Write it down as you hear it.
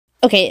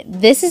Okay,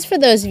 this is for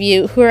those of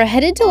you who are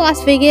headed to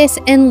Las Vegas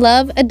and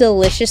love a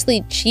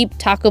deliciously cheap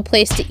taco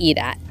place to eat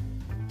at.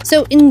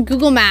 So in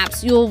Google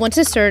Maps, you'll want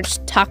to search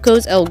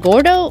Tacos El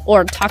Gordo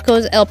or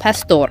Tacos El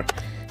Pastor.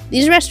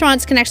 These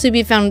restaurants can actually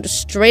be found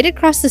straight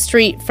across the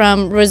street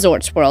from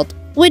Resorts World,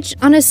 which,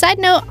 on a side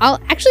note, I'll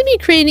actually be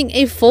creating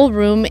a full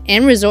room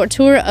and resort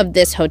tour of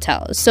this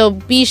hotel, so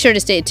be sure to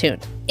stay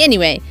tuned.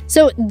 Anyway,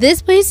 so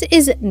this place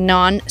is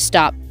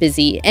non-stop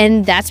busy,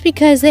 and that's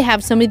because they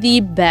have some of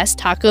the best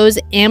tacos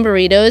and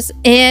burritos,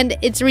 and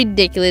it's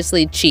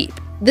ridiculously cheap.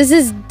 This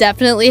is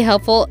definitely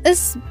helpful,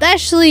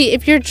 especially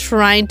if you're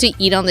trying to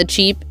eat on the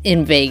cheap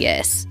in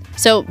Vegas.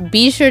 So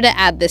be sure to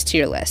add this to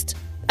your list.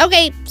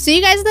 Okay, see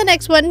you guys in the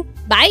next one.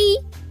 Bye!